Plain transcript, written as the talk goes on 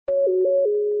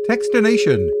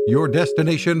Techstination, your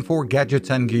destination for gadgets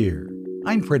and gear.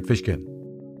 I'm Fred Fishkin.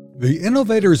 The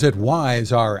innovators at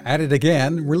Wyze are at it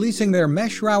again, releasing their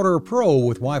Mesh Router Pro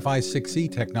with Wi-Fi 6E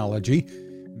technology.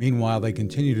 Meanwhile, they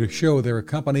continue to show they're a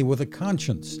company with a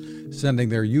conscience, sending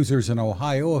their users in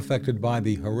Ohio affected by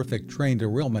the horrific train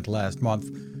derailment last month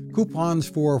coupons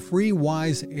for a free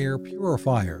Wyze air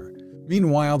purifier.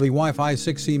 Meanwhile, the Wi-Fi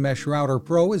 6E Mesh Router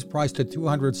Pro is priced at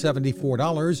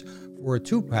 $274 for a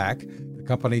 2-pack, the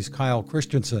company's Kyle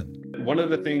Christensen. One of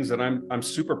the things that I'm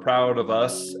super proud of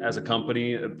us as a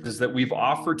company is that we've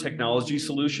offered technology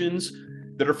solutions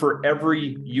that are for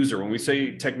every user. When we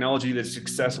say technology that's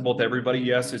accessible to everybody,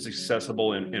 yes, it's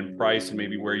accessible in price and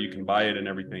maybe where you can buy it and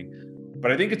everything.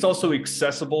 But I think it's also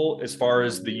accessible as far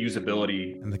as the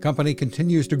usability. And the company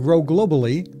continues to grow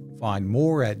globally. Find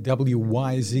more at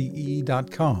wyze.com.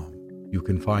 You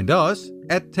can find us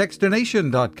at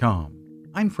techstination.com.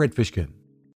 I'm Fred Fishkin.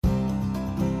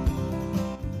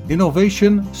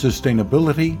 Innovation,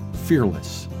 sustainability,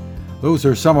 fearless. Those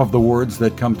are some of the words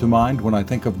that come to mind when I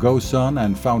think of GoSun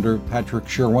and founder Patrick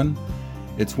Sherwin.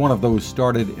 It's one of those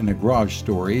started in a garage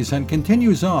stories and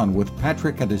continues on with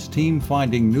Patrick and his team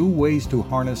finding new ways to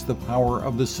harness the power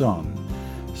of the sun.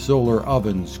 Solar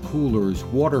ovens, coolers,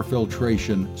 water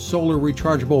filtration, solar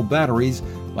rechargeable batteries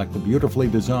like the beautifully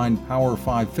designed Power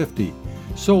 550,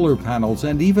 solar panels,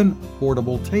 and even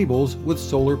portable tables with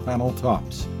solar panel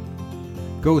tops.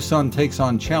 GoSun takes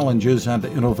on challenges and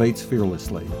innovates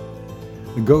fearlessly.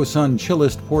 The GoSun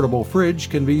Chillest portable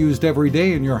fridge can be used every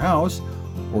day in your house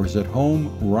or is at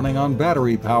home running on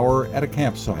battery power at a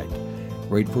campsite.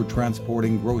 Great for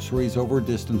transporting groceries over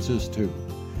distances too.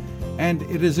 And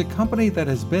it is a company that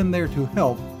has been there to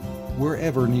help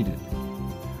wherever needed.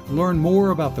 Learn more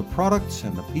about the products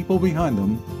and the people behind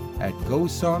them at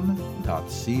gosun.co.